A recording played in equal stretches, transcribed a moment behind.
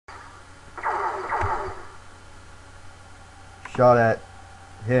shot at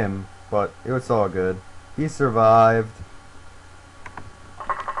him, but it was all good. He survived.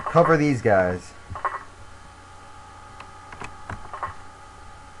 Cover these guys.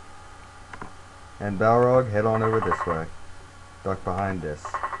 And Balrog, head on over this way. Duck behind this.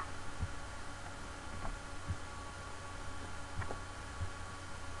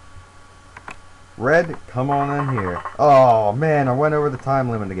 Red, come on in here. Oh man, I went over the time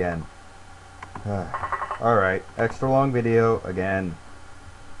limit again. Alright, extra long video again.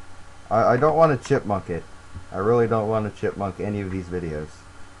 I don't want to chipmunk it. I really don't want to chipmunk any of these videos.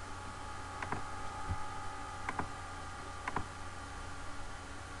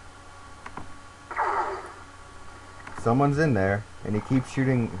 Someone's in there, and he keeps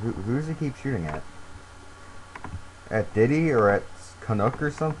shooting. Who's he keep shooting at? At Diddy or at Canuck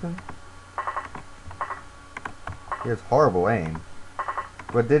or something? He has horrible aim.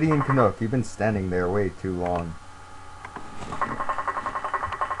 But Diddy and Canuck, you've been standing there way too long.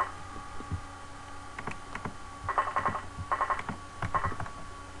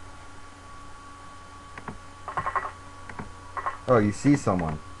 Oh, you see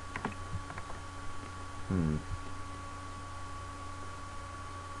someone.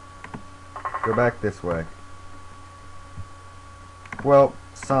 Go back this way. Well,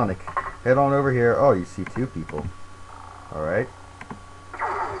 Sonic, head on over here. Oh, you see two people. Alright.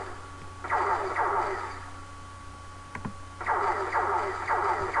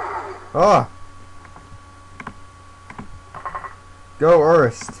 Ah! Go,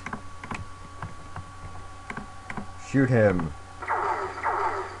 Urst! Shoot him.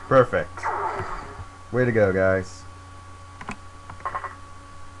 Perfect. Way to go, guys.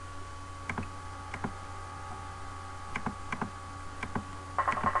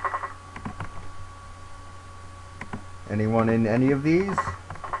 Anyone in any of these?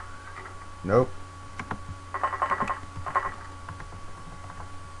 Nope.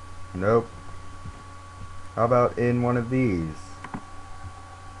 Nope. How about in one of these?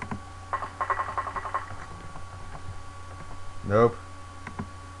 Nope.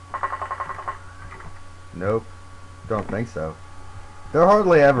 Nope. Don't think so. They're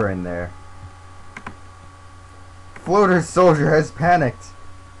hardly ever in there. Floater soldier has panicked.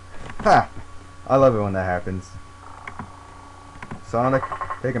 Ha! I love it when that happens. Sonic,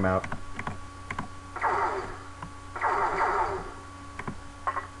 take him out.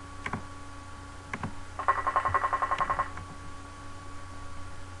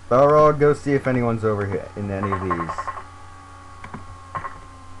 Balrog, go see if anyone's over here in any of these.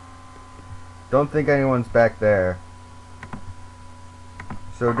 Don't think anyone's back there.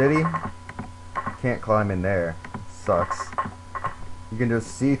 So Diddy, can't climb in there. Sucks. You can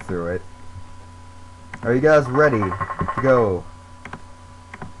just see through it. Are you guys ready to go?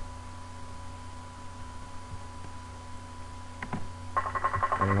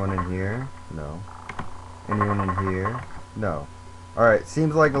 Anyone in here? No. Anyone in here? No. Alright,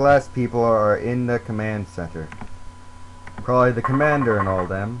 seems like the last people are in the command center. Probably the commander and all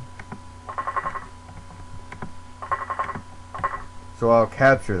them. So I'll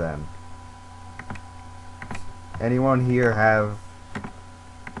capture them. Anyone here have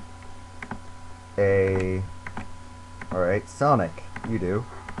a... Alright, Sonic, you do.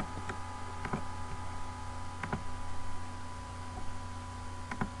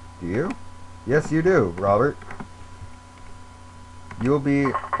 Do you? Yes, you do, Robert. You'll be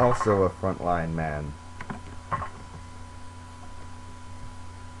also a frontline man.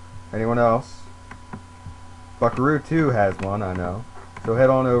 Anyone else? Buckaroo too has one, I know. So head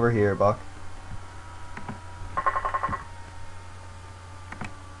on over here, Buck.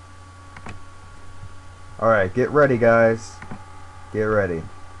 Alright, get ready, guys. Get ready.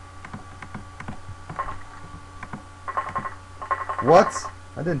 What?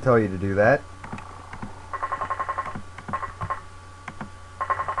 I didn't tell you to do that.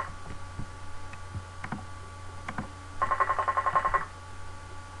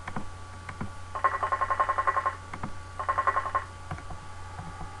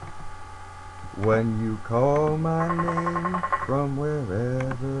 When you call my name from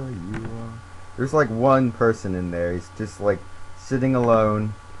wherever you are. There's like one person in there. He's just like sitting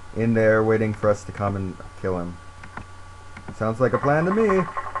alone in there waiting for us to come and kill him. Sounds like a plan to me.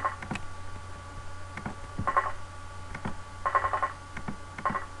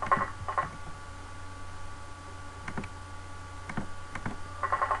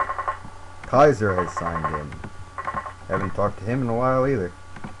 Kaiser has signed in. Haven't talked to him in a while either.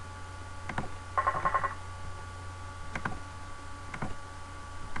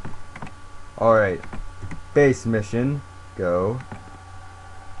 Alright, base mission, go.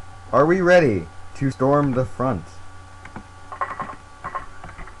 Are we ready to storm the front?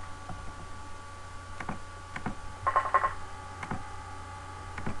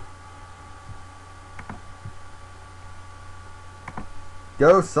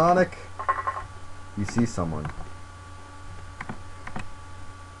 go, Sonic! You see someone.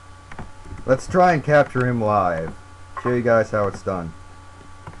 Let's try and capture him live. Show you guys how it's done.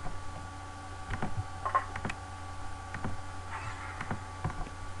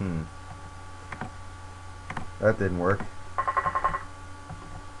 That didn't work.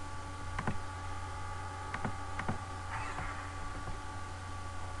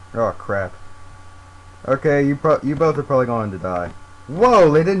 Oh crap. Okay, you both are probably going to die.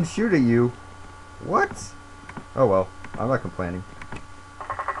 Whoa, they didn't shoot at you. What? Oh well, I'm not complaining.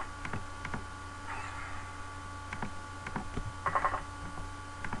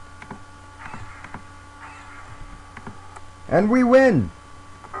 And we win!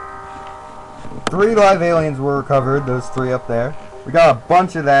 3 live aliens were recovered, those 3 up there. We got a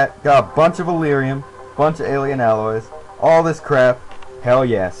bunch of that, got a bunch of Illyrium, bunch of alien alloys, all this crap. Hell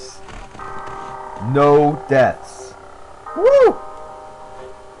yes. No deaths. Woo!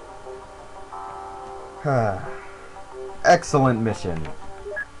 Excellent mission.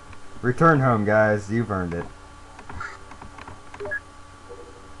 Return home, guys. You've earned it.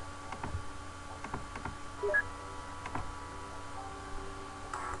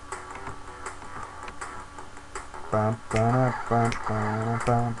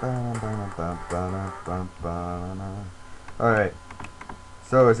 Alright.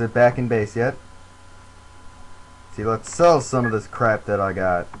 So, is it back in base yet? See, let's sell some of this crap that I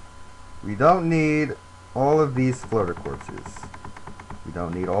got. We don't need all of these floater corpses. We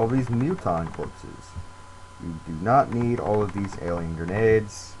don't need all these muton corpses. We do not need all of these alien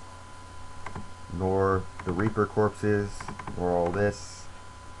grenades. Nor the Reaper corpses. Nor all this.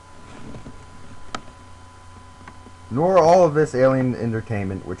 Nor all of this alien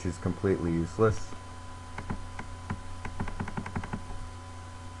entertainment, which is completely useless.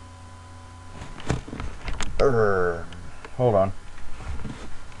 Hold on.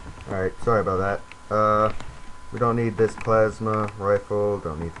 Alright, sorry about that. We don't need this plasma rifle,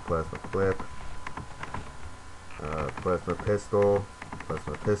 don't need the plasma clip. Plasma pistol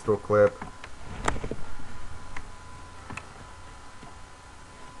clip.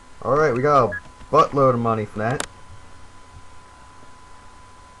 Alright, we got a buttload of money from that.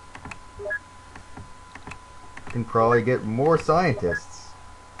 Can probably get more scientists.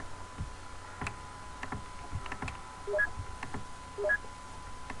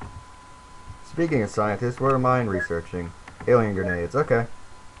 Speaking of scientists, what am I researching? Alien grenades. Okay.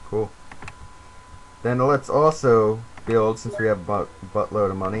 Cool. Then let's also build, since we have a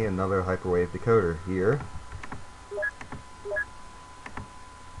buttload of money, another hyperwave decoder here.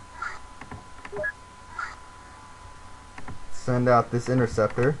 Send out this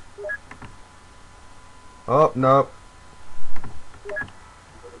interceptor. Oh, nope.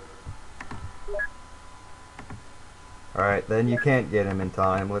 Alright, then you can't get him in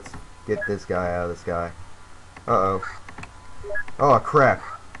time. Let's get this guy out of the sky. Uh-oh. Oh, crap.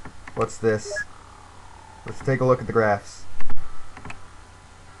 What's this? Let's take a look at the graphs.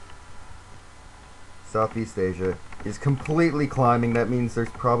 Southeast Asia is completely climbing. That means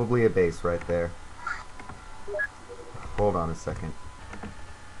there's probably a base right there. Hold on a second.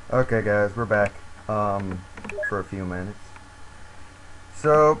 Okay, guys, we're back. For a few minutes.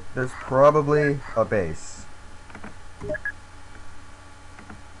 So, there's probably a base.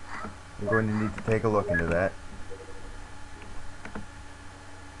 I'm going to need to take a look into that.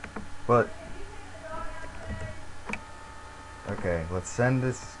 But, okay, let's send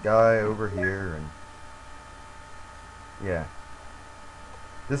this guy over here and, yeah.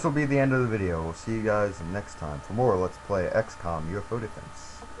 This will be the end of the video. We'll see you guys next time for more Let's Play XCOM UFO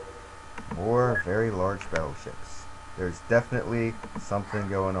Defense. More very large battleships. There's definitely something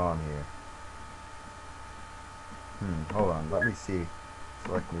going on here. Hold on, let me see.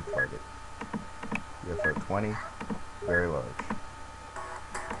 Select new target. UFO 20, very large.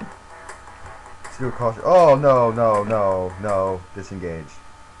 Let's do a caution. Oh, no. Disengage.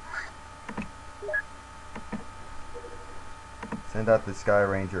 Send out the Sky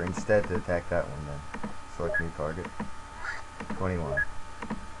Ranger instead to attack that one then. Select new target. 21.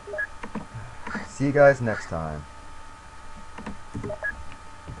 See you guys next time.